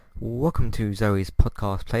Welcome to Zoe's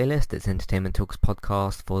podcast playlist. It's Entertainment Talks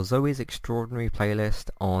podcast for Zoe's Extraordinary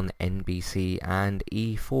Playlist on NBC and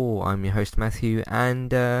E4. I'm your host Matthew,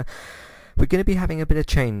 and we're going to be having a bit of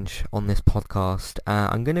change on this podcast.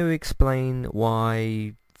 I'm going to explain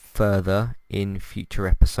why further in future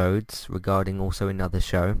episodes regarding also another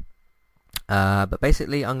show. But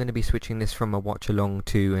basically I'm going to be switching this from a watch along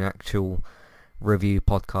to an actual review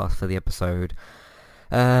podcast for the episode.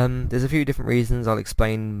 There's a few different reasons. I'll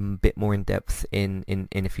explain a bit more in depth in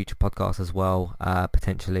a future podcast as well,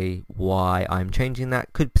 potentially why I'm changing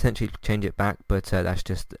that. Could potentially change it back, but that's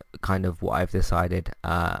just kind of what I've decided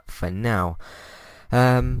for now.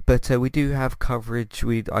 But we do have coverage.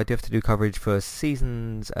 I do have to do coverage for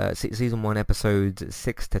season 1 episodes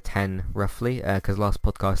 6 to 10 roughly, because last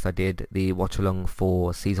podcast I did the watch along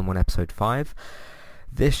for season 1 episode 5.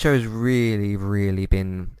 This show's really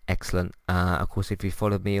been excellent. Of course, if you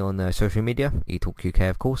followed me on social media, eTalk UK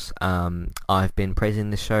of course, I've been praising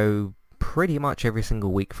the show pretty much every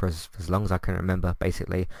single week for as long as I can remember,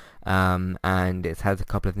 basically. And it's had a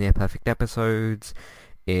couple of near perfect episodes.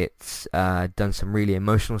 It's done some really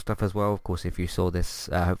emotional stuff as well. Of course, if you saw this,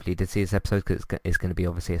 hopefully you did see this episode, because it's going to be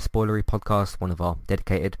obviously a spoilery podcast, one of our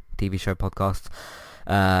dedicated TV show podcasts.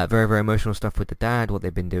 Very emotional stuff with the dad, what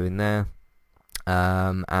they've been doing there.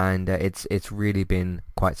 And it's really been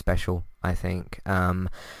quite special, I think.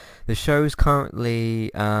 The show's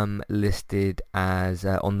currently listed as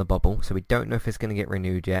on the bubble, so we don't know if it's going to get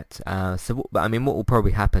renewed yet. What will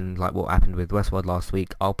probably happen, like what happened with Westworld last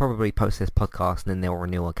week, I'll probably post this podcast and then they'll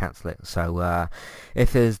renew or cancel it. So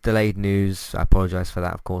if there's delayed news, I apologise for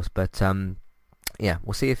that, of course. But yeah,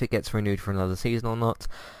 we'll see if it gets renewed for another season or not.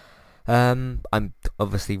 I'm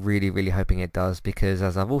obviously really hoping it does, because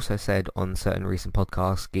as I've also said on certain recent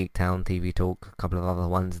podcasts, Geektown, TV Talk, a couple of other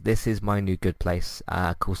ones, this is my new Good Place.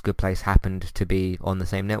 Of course, Good Place happened to be on the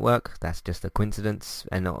same network. That's just a coincidence,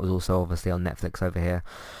 and it was also obviously on Netflix over here.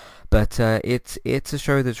 But it's a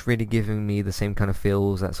show that's really giving me the same kind of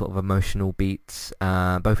feels, that sort of emotional beats,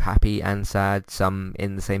 both happy and sad, some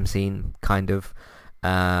in the same scene, kind of.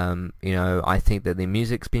 I think that the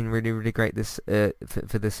music's been really great this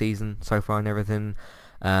for the season so far and everything.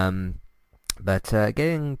 But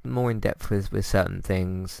getting more in depth with certain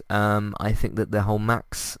things, I think that the whole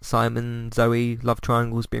Max, Simon, Zoe love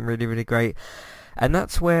triangle's been really great. And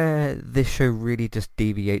that's where this show really just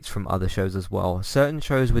deviates from other shows as well. Certain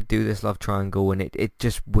shows would do this love triangle and it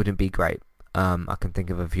just wouldn't be great. I can think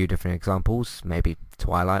of a few different examples. Maybe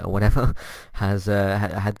Twilight or whatever has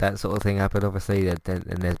had that sort of thing happen, obviously, and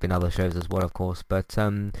there's been other shows as well, of course. But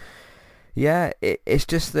yeah, it's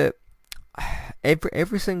just that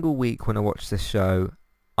every single week when I watch this show,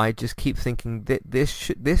 I just keep thinking that this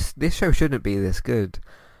show shouldn't be this good,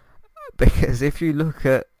 because if you look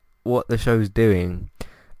at what the show's doing,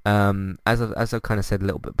 as I've kind of said a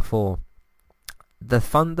little bit before, the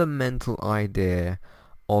fundamental idea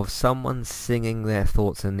of someone singing their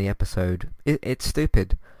thoughts in the episode, it's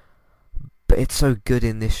stupid, but it's so good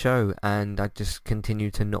in this show, and I just continue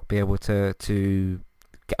to not be able to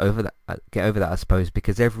get over that, I suppose,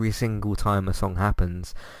 because every single time a song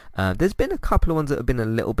happens, there's been a couple of ones that have been a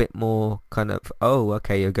little bit more kind of, oh,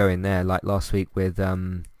 okay, you're going there, like last week with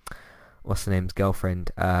what's the name's girlfriend,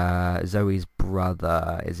 Zoe's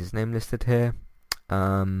brother, is his name listed here?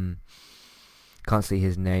 Can't see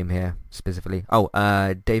his name here specifically.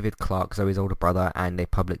 David Clark, Zoe's older brother, and a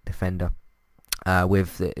public defender. Of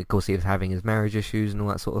course, he was having his marriage issues and all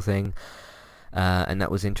that sort of thing, and that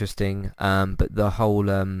was interesting. But the whole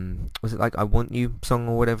was it like "I Want You" song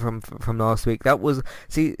or whatever from last week? That was,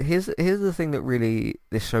 see, here's the thing that really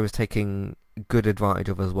this show is taking good advantage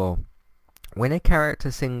of as well. When a character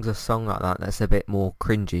sings a song like that, that's a bit more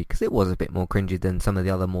cringy, because it was a bit more cringy than some of the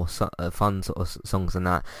other more fun sort of songs than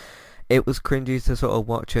that. It was cringy to sort of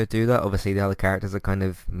watch her do that. Obviously, the other characters are kind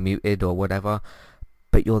of muted or whatever,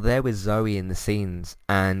 but you're there with Zoe in the scenes,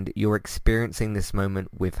 and you're experiencing this moment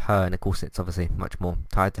with her. And of course, it's obviously much more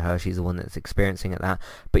tied to her. She's the one that's experiencing it,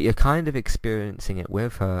 but you're kind of experiencing it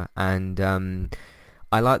with her. And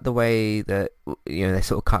I like the way that they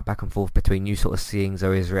sort of cut back and forth between you sort of seeing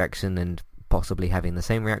Zoe's reaction and possibly having the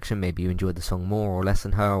same reaction. Maybe you enjoyed the song more or less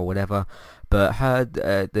than her or whatever, but her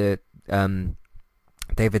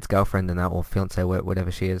David's girlfriend and that, or fiance,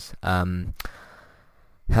 whatever she is, her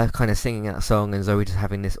kind of singing that song and Zoe just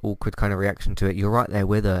having this awkward kind of reaction to it, you're right there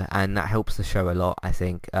with her, and that helps the show a lot, I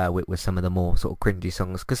think, with some of the more sort of cringy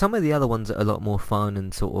songs, because some of the other ones are a lot more fun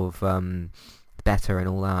and sort of better and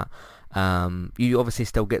all that. You obviously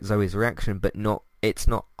still get Zoe's reaction, but it's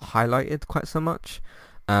not highlighted quite so much.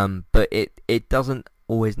 But it doesn't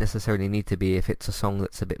always necessarily need to be if it's a song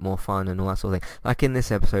that's a bit more fun and all that sort of thing. Like in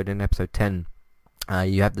this episode, in episode 10,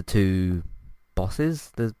 you have the two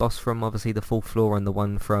bosses. The boss from obviously the fourth floor and the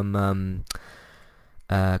one from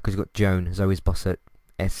because you've got Joan, Zoe's boss at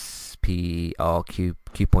SPRQ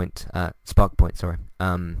Point, Spark Point. Sorry.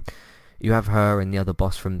 You have her and the other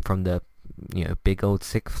boss from the big old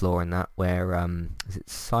sixth floor and that where is it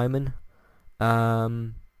Simon?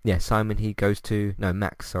 Simon. He goes to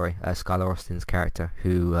Max. Sorry, Skylar Austin's character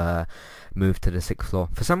who moved to the sixth floor.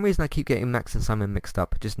 For some reason, I keep getting Max and Simon mixed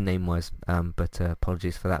up, just name-wise. But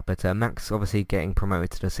apologies for that. But Max obviously getting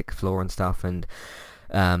promoted to the sixth floor and stuff, and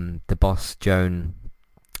the boss Joan.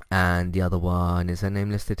 And the other one, is her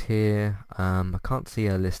name listed here? I can't see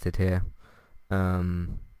her listed here.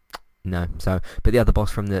 No, but the other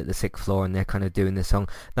boss from the sixth floor, and they're kind of doing this song.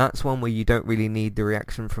 That's one where you don't really need the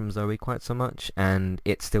reaction from Zoe quite so much, and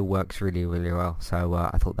it still works really, really well. So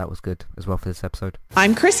I thought that was good as well for this episode.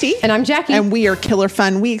 I'm Christy. And I'm Jackie. And we are Killer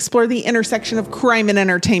Fun. We explore the intersection of crime and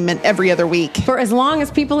entertainment every other week. For as long as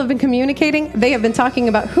people have been communicating, they have been talking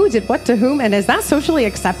about who did what to whom, and is that socially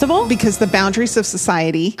acceptable? Because the boundaries of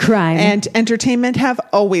society, crime, and entertainment have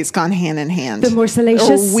always gone hand in hand. The more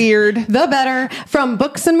salacious, or weird, the better. From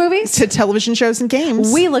books and movies to television shows and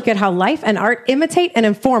games, we look at how life and art imitate and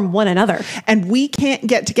inform one another. And we can't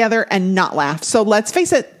get together and not laugh. So let's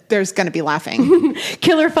face it, there's going to be laughing.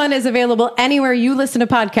 Killer Fun is available anywhere you listen to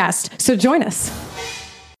podcasts, so join us.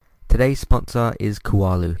 Today's sponsor is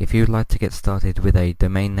Kualu. If you'd like to get started with a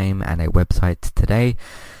domain name and a website today,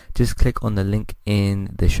 just click on the link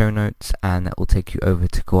in the show notes and that will take you over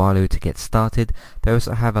to Kualu to get started. They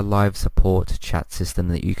also have a live support chat system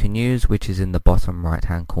that you can use, which is in the bottom right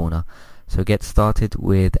hand corner. So get started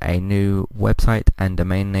with a new website and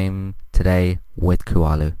domain name today with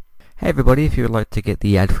Kualu. Hey everybody, if you would like to get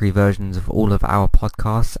the ad-free versions of all of our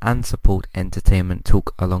podcasts and support Entertainment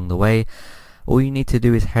Talk along the way, all you need to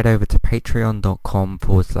do is head over to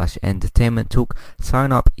patreon.com/entertainment talk.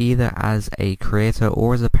 Sign up either as a creator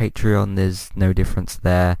or as a Patreon. There's no difference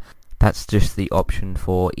there. That's just the option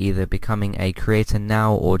for either becoming a creator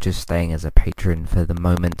now or just staying as a patron for the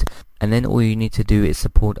moment. And then all you need to do is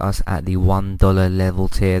support us at the $1 level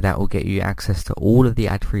tier. That will get you access to all of the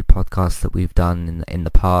ad-free podcasts that we've done in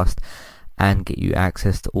the past, and get you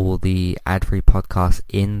access to all the ad-free podcasts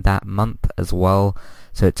in that month as well.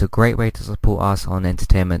 So it's a great way to support us on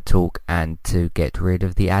Entertainment Talk and to get rid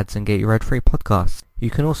of the ads and get your ad-free podcasts. You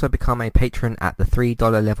can also become a patron at the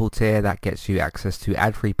 $3 level tier. That gets you access to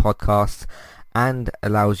ad-free podcasts and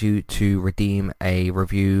allows you to redeem a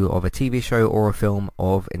review of a TV show or a film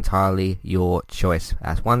of entirely your choice.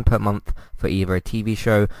 That's one per month for either a TV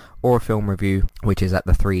show or a film review, which is at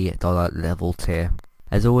the $3 level tier.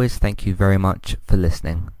 As always, thank you very much for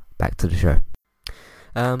listening. Back to the show.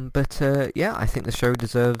 I think the show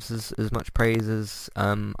deserves as much praise as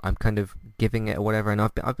I'm kind of giving it or whatever. And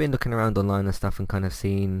I've been looking around online and stuff and kind of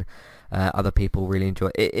seen other people really enjoy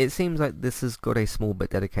it. It seems like this has got a small but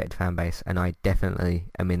dedicated fan base, and I definitely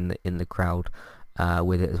am in the crowd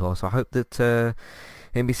with it as well. So I hope that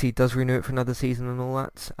NBC does renew it for another season and all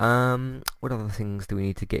that. What other things do we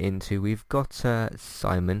need to get into? We've got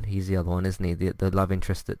Simon. He's the other one, isn't he? The love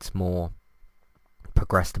interest that's more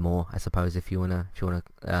progressed more, I suppose, if you wanna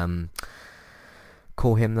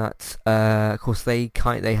call him that. Of course, they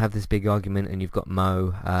have this big argument, and you've got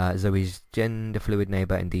Mo, Zoe's gender fluid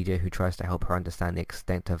neighbor and DJ, who tries to help her understand the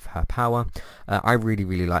extent of her power. I really,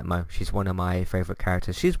 really like Mo. She's one of my favorite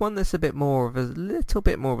characters. She's one that's a little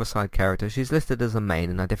bit more of a side character. She's listed as a main,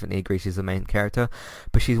 and I definitely agree she's a main character,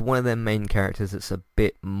 but she's one of them main characters that's a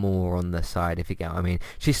bit more on the side, if you get what I mean.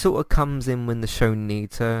 She sort of comes in when the show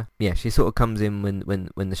needs her. Yeah, she sort of comes in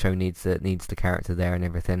when the show needs the character there and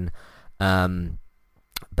everything.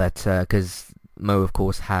 But because Mo, of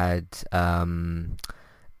course, had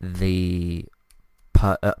the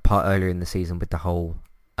part earlier in the season with the whole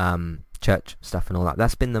church stuff and all that.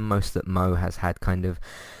 That's been the most that Mo has had kind of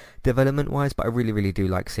development-wise, but I really, really do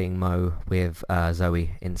like seeing Mo with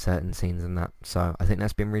Zoe in certain scenes and that. So I think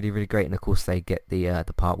that's been really, really great. And of course, they get the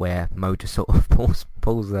part where Mo just sort of pulls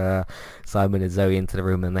Simon and Zoe into the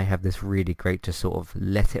room, and they have this really great just sort of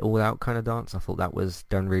let it all out kind of dance. I thought that was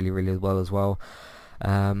done really, really well as well.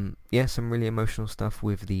 Some really emotional stuff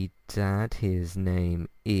with the dad. His name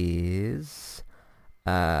is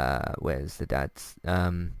where's the dad's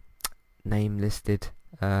name listed?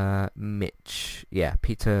 Mitch. Yeah,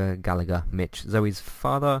 Peter Gallagher. Mitch, Zoe's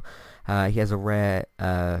father. He has a rare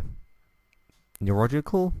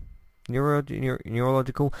neurological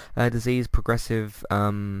disease, progressive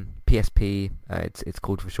PSP. It's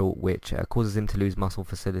called for short, which causes him to lose muscle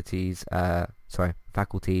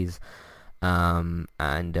faculties. and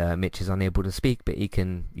Mitch is unable to speak, but he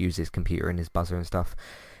can use his computer and his buzzer and stuff.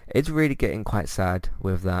 It's really getting quite sad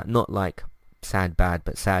with that. Not like sad bad,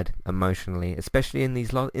 but sad emotionally, especially in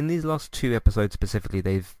these last 2 episodes specifically.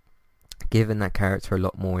 They've given that character a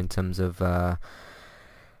lot more in terms of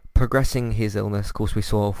progressing his illness. Of course, we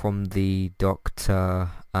saw from the doctor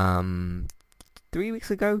 2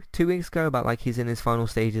 weeks ago about like he's in his final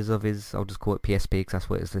stages of his, I'll just call it PSP because that's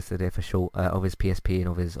what it's listed here for short, of his PSP and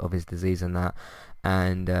of his disease and that.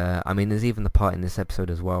 And I mean, there's even the part in this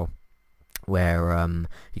episode as well where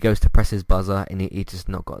he goes to press his buzzer and he just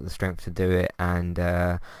not got the strength to do it.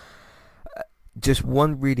 And just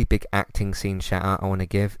one really big acting scene shout out I want to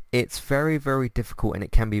give. It's very, very difficult, and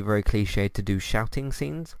it can be very cliched to do shouting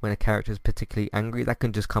scenes when a character is particularly angry. That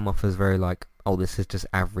can just come off as very like, oh, this is just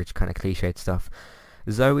average kind of cliched stuff.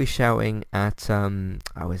 Zoe shouting at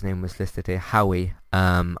his name was listed here, Howie.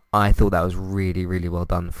 I thought that was really, really well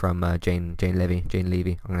done from Jane Levy.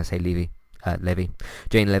 I'm gonna say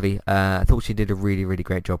Jane Levy. I thought she did a really, really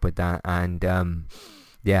great job with that. And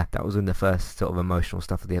yeah, that was when the first sort of emotional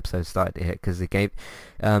stuff of the episode started to hit, because he gave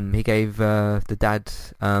the dad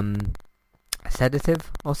a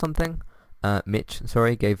sedative or something. Mitch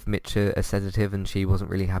gave Mitch a sedative, and she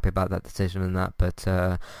wasn't really happy about that decision and that. But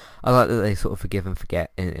I like that they sort of forgive and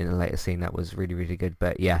forget in a later scene. That was really, really good.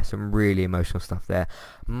 But yeah, some really emotional stuff there.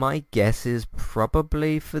 My guess is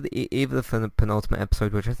probably for either for the penultimate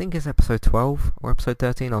episode, which I think is episode 12 or episode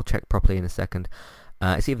 13. I'll check properly in a second.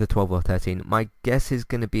 It's either 12 or 13. My guess is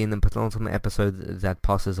going to be in the penultimate episode that the dad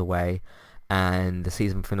passes away, and the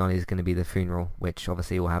season finale is going to be the funeral, which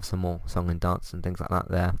obviously will have some more song and dance and things like that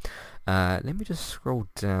there. Let me just scroll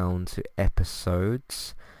down to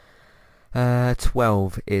episodes.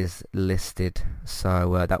 12 is listed,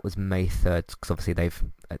 so that was May 3rd, because obviously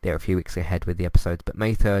they're a few weeks ahead with the episodes, but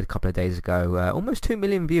May 3rd, a couple of days ago, almost 2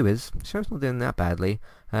 million viewers. The show's not doing that badly.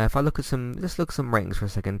 If I look at let's look at some ratings for a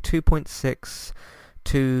second. 2.6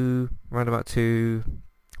 to round about 2,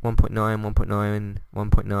 1.9, 1.9, 1.9,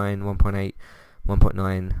 1.8,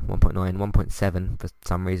 1.9, 1.9, 1.7 for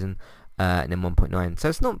some reason, and then 1.9. So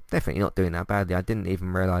it's definitely not doing that badly. I didn't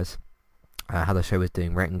even realise how the show was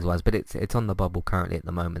doing ratings wise, but it's on the bubble currently at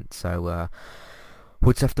the moment. So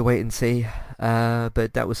we'll just have to wait and see. But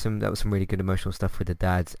that was some really good emotional stuff with the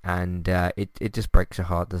dads, and it just breaks your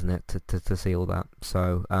heart, doesn't it, to see all that.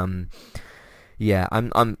 So yeah,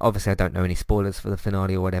 I'm obviously I don't know any spoilers for the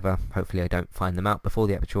finale or whatever. Hopefully I don't find them out before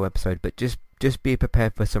the actual episode, but just be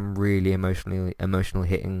prepared for some really emotional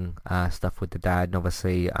hitting stuff with the dad. And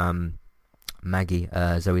obviously Maggie,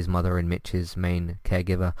 Zoe's mother and Mitch's main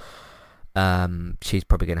caregiver, she's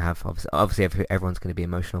probably going to have obviously everyone's going to be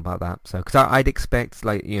emotional about that. So because I'd expect,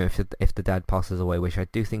 like, you know, if the dad passes away, which I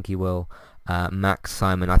do think he will, Max,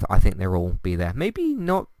 Simon, I think they'll all be there. Maybe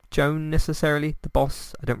not Joan necessarily, the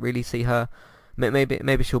boss. I don't really see her.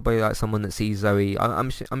 Maybe she'll be like someone that sees Zoe. I'm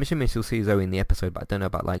assuming she'll see Zoe in the episode, but I don't know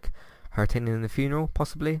about like her attending the funeral,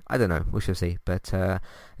 possibly. I don't know. We shall see. But that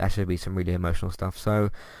should be some really emotional stuff. So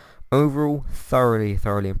overall, thoroughly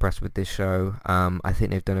impressed with this show. I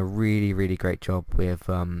think they've done a really, really great job with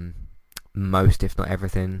most, if not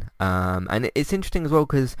everything. And it's interesting as well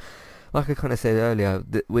because, like I kind of said earlier,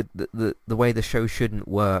 with the way the show shouldn't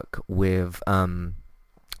work with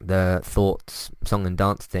the thoughts, song and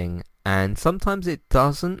dance thing, and sometimes it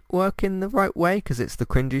doesn't work in the right way because it's the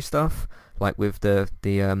cringy stuff, like with the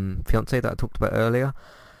fiance that I talked about earlier.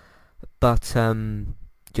 But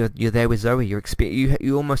you're there with Zoe.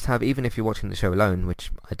 You almost have, even if you're watching the show alone, which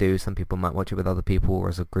I do. Some people might watch it with other people or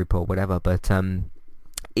as a group or whatever. But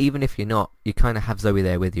even if you're not, you kind of have Zoe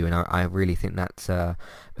there with you, and I really think that's a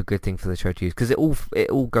good thing for the show to use, because it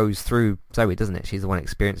all goes through Zoe, doesn't it? She's the one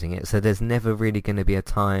experiencing it, so there's never really going to be a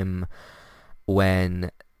time when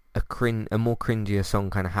a more cringier song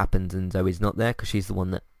kind of happens and Zoe's not there, because she's the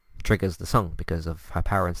one that triggers the song because of her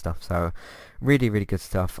power and stuff. So really, really good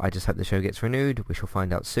stuff. I just hope the show gets renewed. We shall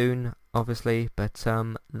find out soon, obviously, but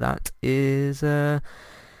that is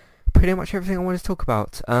pretty much everything I wanted to talk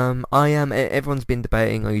about. Everyone's been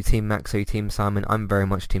debating, are you team Max, are you team Simon? I'm very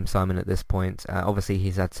much team Simon at this point. Obviously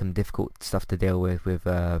he's had some difficult stuff to deal with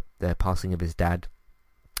the passing of his dad,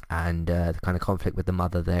 and the kind of conflict with the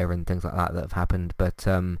mother there and things like that have happened. But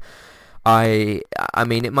I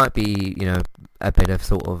mean, it might be, you know, a bit of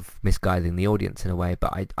sort of misguiding the audience in a way,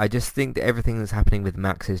 but I just think that everything that's happening with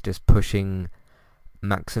Max is just pushing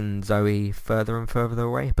Max and Zoe further and further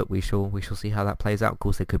away. But we shall see how that plays out. Of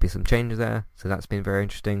course, there could be some changes there, so that's been very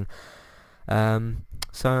interesting.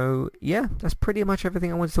 So yeah, that's pretty much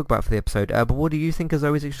everything I want to talk about for the episode. But what do you think of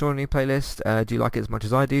Zoe's Extraordinary Playlist? Do you like it as much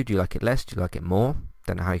as I do? Do you like it less? Do you like it more?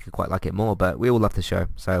 don't know how you could quite like it more, but we all love the show,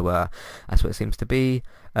 so that's what it seems to be.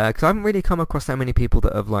 Because I haven't really come across that many people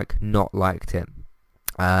that have like not liked it.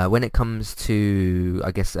 When it comes to,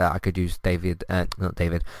 I guess I could use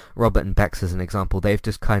Robert and Bex as an example. They've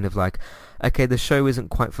just kind of like, okay, the show isn't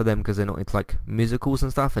quite for them because they're not into like musicals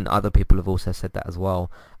and stuff, and other people have also said that as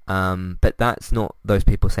well. But that's not those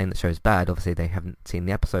people saying the show's bad. Obviously they haven't seen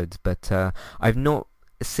the episodes, but I've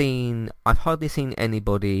hardly seen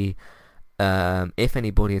anybody, if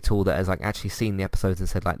anybody at all, that has like actually seen the episodes and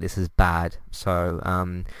said like this is bad. So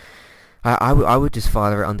I would just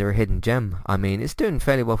file it under a hidden gem. I mean, it's doing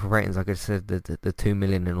fairly well for ratings. Like I said, the 2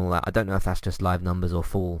 million and all that. I don't know if that's just live numbers or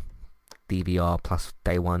full DVR plus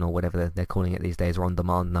day one or whatever they're calling it these days, or on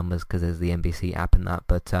demand numbers, because there's the NBC app and that.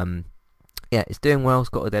 But yeah, it's doing well. It's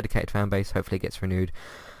got a dedicated fan base. Hopefully it gets renewed,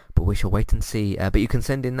 but we shall wait and see. But you can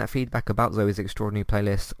send in that feedback about Zoe's Extraordinary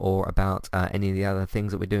Playlist, or about any of the other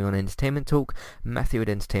things that we're doing on Entertainment Talk. Matthew at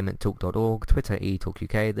entertainmenttalk.org, Twitter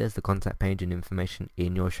eTalkUK. There's the contact page and information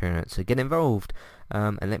in your show notes. So get involved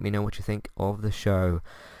and let me know what you think of the show.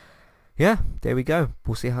 Yeah, there we go.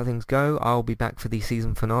 We'll see how things go. I'll be back for the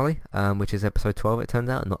season finale, which is episode 12, it turns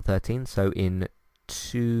out, not 13. So in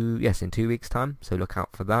 2 weeks' time. So look out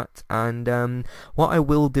for that. And what I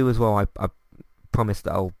will do as well, I promise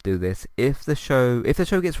that I'll do this, if the show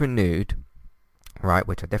gets renewed, right,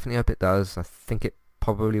 which I definitely hope it does, I think it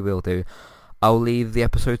probably will do, I'll leave the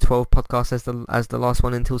episode 12 podcast as the last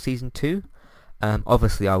one until season 2.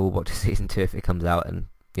 Obviously I will watch season 2 if it comes out, and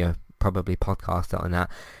probably podcast it on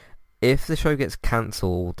that. If the show gets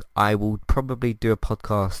cancelled, I will probably do a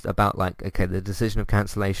podcast about like, okay, the decision of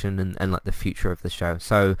cancellation and like the future of the show.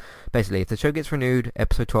 So basically, if the show gets renewed,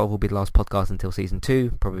 episode 12 will be the last podcast until season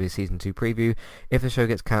 2, probably a season 2 preview. If the show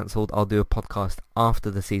gets cancelled, I'll do a podcast after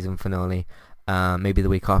the season finale, maybe the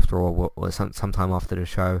week after or sometime after the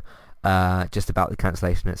show, just about the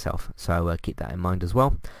cancellation itself. So keep that in mind as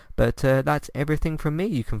well. But that's everything from me.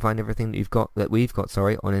 You can find everything that we've got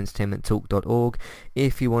on entertainmenttalk.org.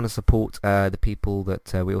 If you want to support the people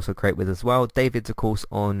that we also create with as well, David's of course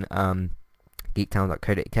on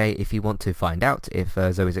geektown.co.uk. If you want to find out if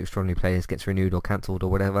Zoe's Extraordinary Playlist gets renewed or cancelled or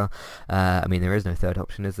whatever, I mean, there is no third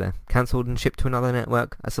option, is there? Cancelled and shipped to another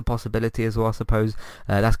network, that's a possibility as well, I suppose.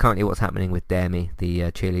 That's currently what's happening with Dare Me, the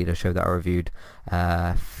cheerleader show that I reviewed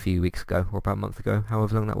a few weeks ago, or about a month ago,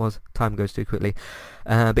 however long that was. Time goes too quickly.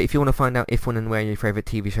 But if you want to find out if, when and where your favourite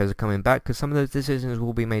TV shows are coming back, because some of those decisions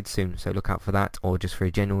will be made soon, so look out for that. Or just for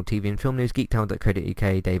general TV and film news,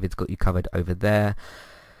 geektown.co.uk, David's got you covered over there.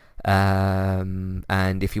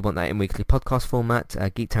 And if you want that in weekly podcast format,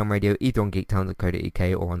 Geektown Radio, either on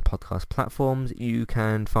geektown.co.uk or on podcast platforms. You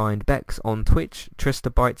can find Bex on Twitch,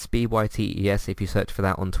 Tristabytes, BYTES, if you search for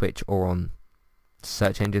that on Twitch or on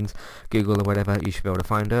search engines, Google or whatever, you should be able to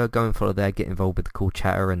find her. Go and follow there, get involved with the cool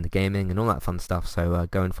chatter and the gaming and all that fun stuff, so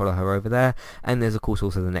go and follow her over there. And there's of course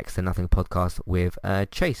also the Next to Nothing podcast with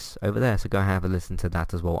Chase over there, so go and have a listen to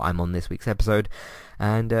that as well. I'm on this week's episode,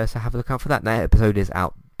 and so have a look out for that. That episode is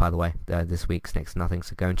out, by the way, this week's Next to Nothing,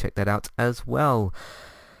 so go and check that out as well.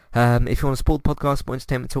 If you want to support the podcast, More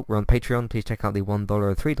Entertainment Talk, we're on Patreon. Please check out the $1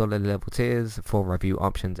 or $3 level tiers for review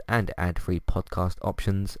options and ad-free podcast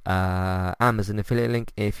options. Amazon affiliate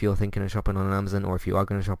link, if you're thinking of shopping on Amazon, or if you are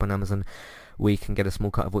going to shop on Amazon, we can get a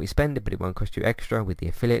small cut of what you spend, but it won't cost you extra with the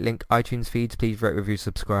affiliate link. iTunes feeds, please rate, review,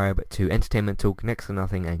 subscribe to Entertainment Talk, Next to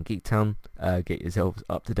Nothing, and Geektown. Get yourselves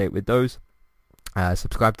up to date with those.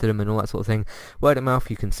 Subscribe to them and all that sort of thing. Word of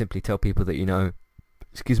mouth, you can simply tell people that you know,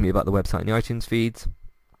 about the website and the iTunes feeds.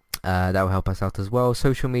 That will help us out as well.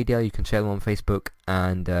 Social media, you can share them on Facebook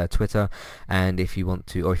and Twitter, and if you want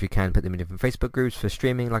to, or if you can, put them in different Facebook groups for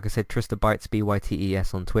streaming. Like I said, Tristabytes,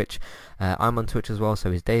 BYTES on Twitch. I'm on Twitch as well,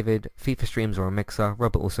 so is David. FIFA streams are on Mixer.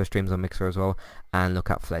 Robert also streams on Mixer as well. And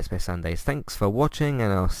look out for Let's Play Sundays. Thanks for watching,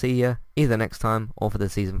 and I'll see you either next time or for the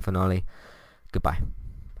season finale. Goodbye.